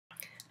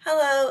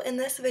Hello, in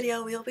this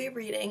video we'll be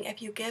reading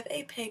If You Give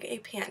a Pig a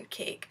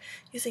Pancake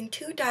using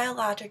two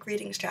dialogic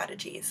reading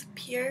strategies,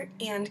 peer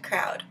and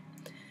crowd.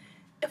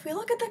 If we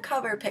look at the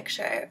cover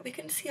picture, we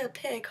can see a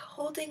pig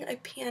holding a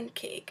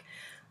pancake.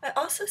 I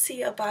also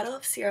see a bottle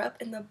of syrup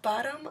in the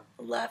bottom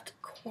left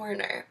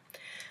corner.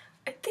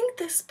 I think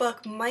this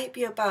book might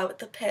be about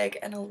the pig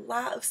and a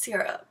lot of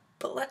syrup,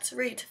 but let's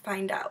read to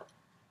find out.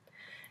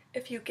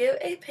 If You Give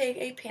a Pig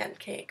a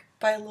Pancake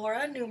by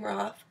Laura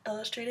Numeroff,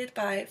 illustrated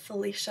by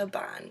Felicia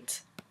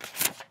Bond.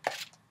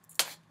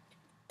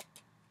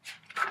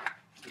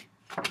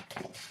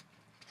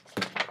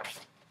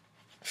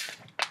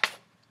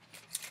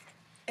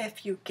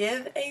 If you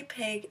give a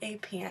pig a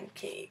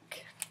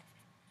pancake.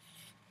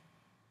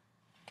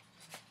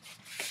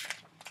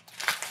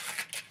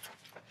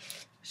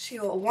 She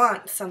will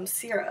want some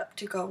syrup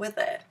to go with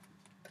it.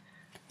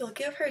 You'll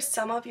give her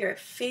some of your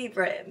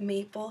favorite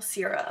maple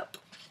syrup.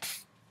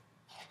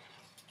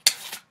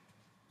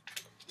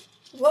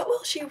 What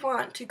will she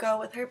want to go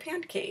with her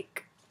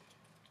pancake?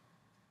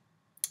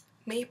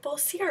 Maple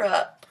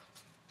syrup.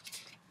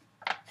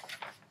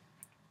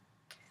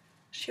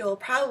 She will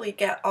probably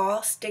get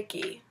all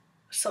sticky,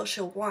 so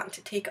she'll want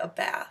to take a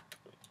bath.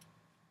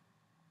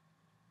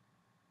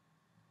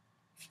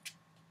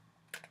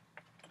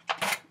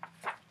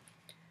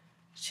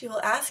 She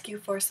will ask you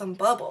for some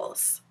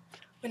bubbles.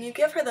 When you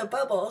give her the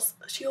bubbles,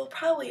 she will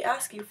probably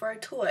ask you for a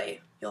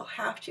toy. You'll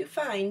have to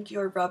find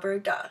your rubber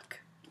duck.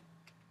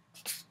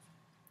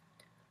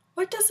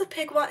 What does the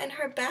pig want in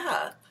her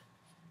bath?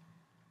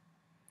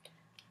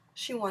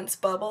 She wants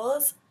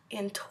bubbles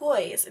and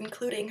toys,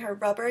 including her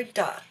rubber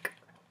duck.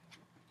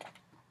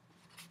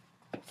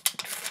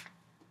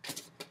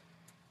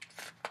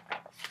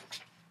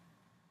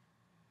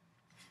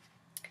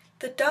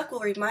 The duck will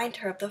remind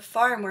her of the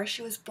farm where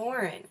she was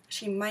born.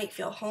 She might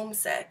feel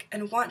homesick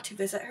and want to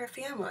visit her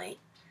family.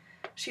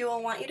 She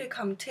will want you to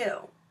come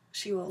too.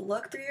 She will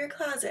look through your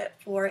closet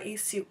for a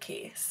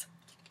suitcase.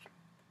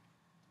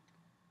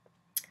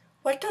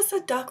 What does the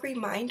duck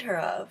remind her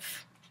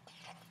of?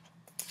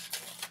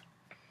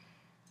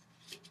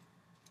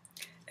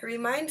 It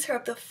reminds her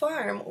of the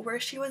farm where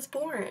she was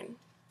born.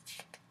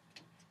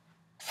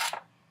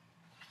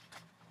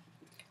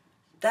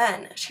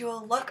 Then she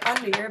will look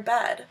under your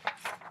bed.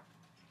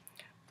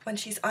 When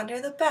she's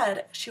under the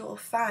bed, she will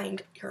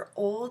find your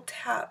old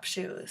tap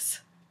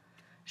shoes.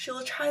 She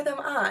will try them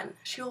on.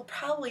 She will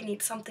probably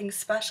need something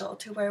special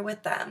to wear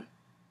with them.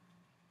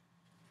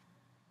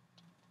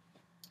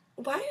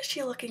 Why is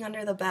she looking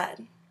under the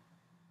bed?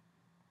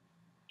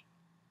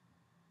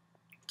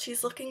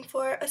 She's looking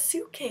for a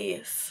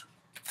suitcase.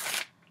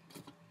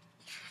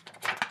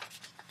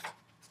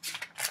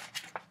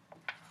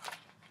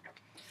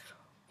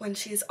 When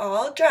she's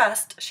all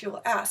dressed, she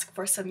will ask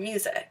for some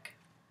music.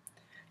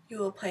 You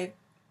will play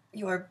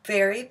your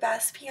very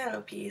best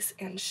piano piece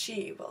and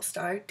she will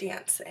start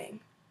dancing.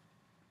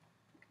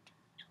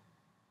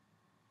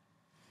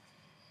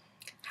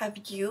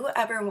 Have you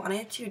ever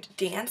wanted to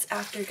dance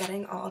after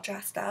getting all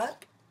dressed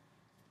up?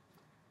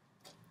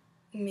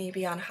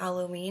 Maybe on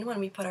Halloween when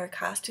we put our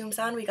costumes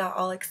on, we got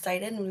all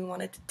excited and we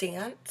wanted to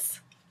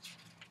dance.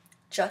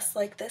 Just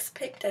like this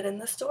pig did in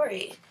the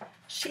story.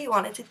 She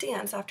wanted to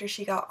dance after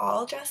she got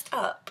all dressed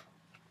up.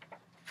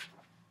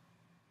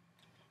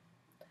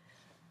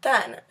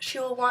 Then she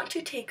will want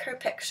to take her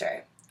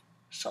picture,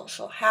 so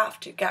she'll have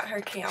to get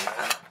her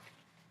camera.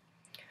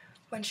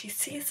 When she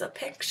sees the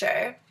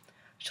picture,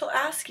 she'll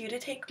ask you to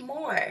take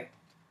more.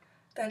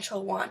 Then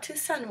she'll want to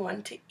send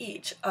one to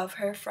each of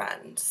her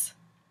friends.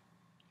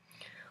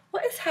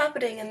 What is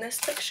happening in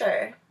this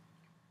picture?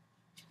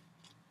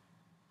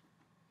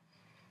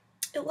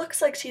 It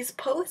looks like she's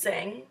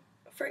posing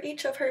for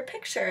each of her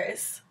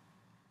pictures.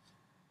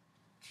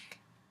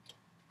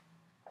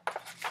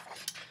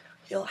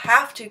 You'll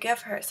have to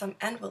give her some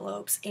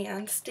envelopes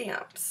and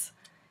stamps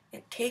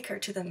and take her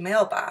to the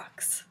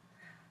mailbox.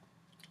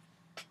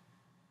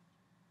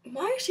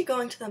 Why is she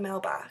going to the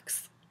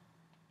mailbox?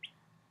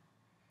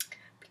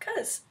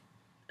 Because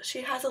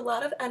she has a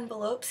lot of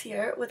envelopes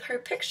here with her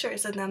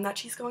pictures in them that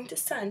she's going to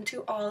send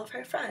to all of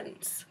her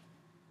friends.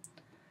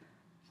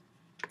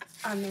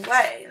 On the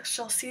way,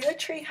 she'll see the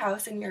tree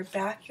house in your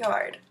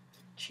backyard.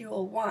 She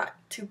will want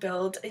to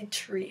build a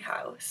tree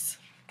house.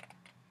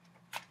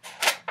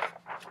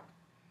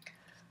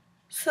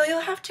 So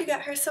you'll have to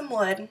get her some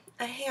wood,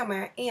 a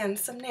hammer, and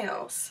some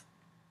nails.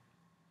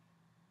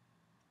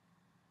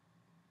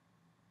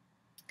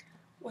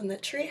 When the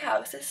tree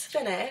house is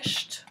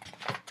finished,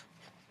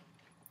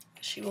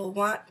 she will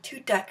want to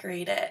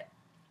decorate it.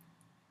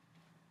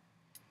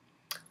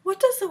 What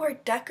does the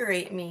word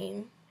decorate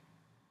mean?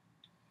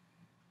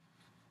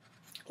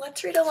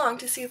 Let's read along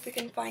to see if we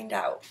can find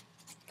out.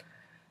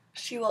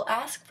 She will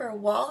ask for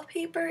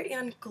wallpaper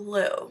and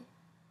glue.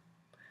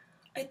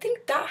 I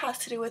think that has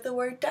to do with the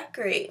word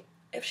decorate.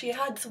 If she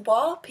adds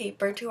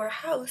wallpaper to her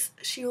house,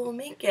 she will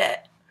make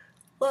it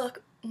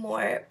look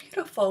more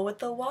beautiful with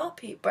the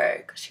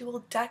wallpaper because she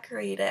will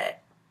decorate it.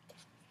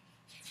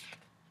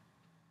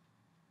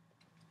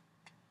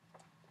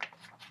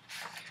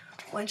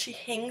 When she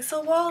hangs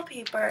the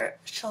wallpaper,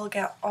 she'll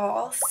get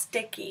all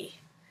sticky.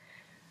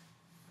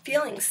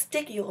 Feeling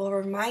sticky will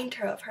remind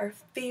her of her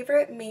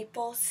favorite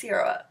maple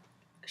syrup.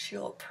 She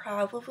will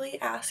probably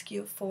ask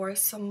you for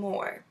some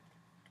more.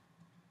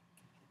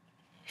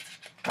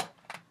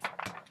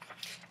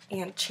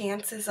 And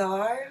chances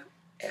are,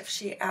 if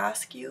she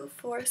asks you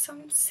for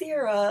some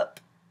syrup,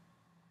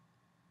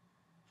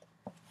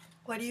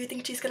 what do you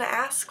think she's going to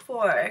ask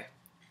for?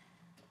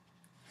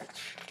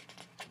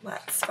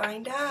 Let's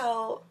find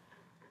out.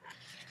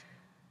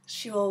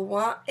 She will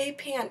want a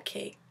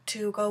pancake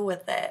to go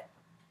with it.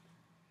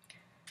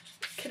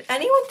 Can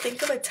anyone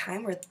think of a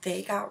time where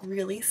they got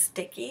really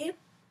sticky?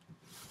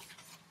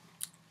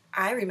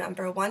 I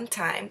remember one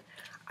time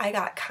I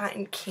got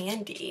cotton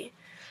candy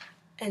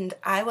and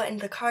I went in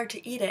the car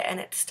to eat it and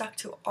it stuck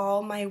to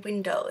all my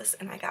windows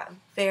and I got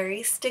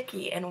very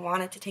sticky and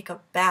wanted to take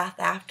a bath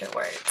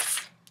afterwards.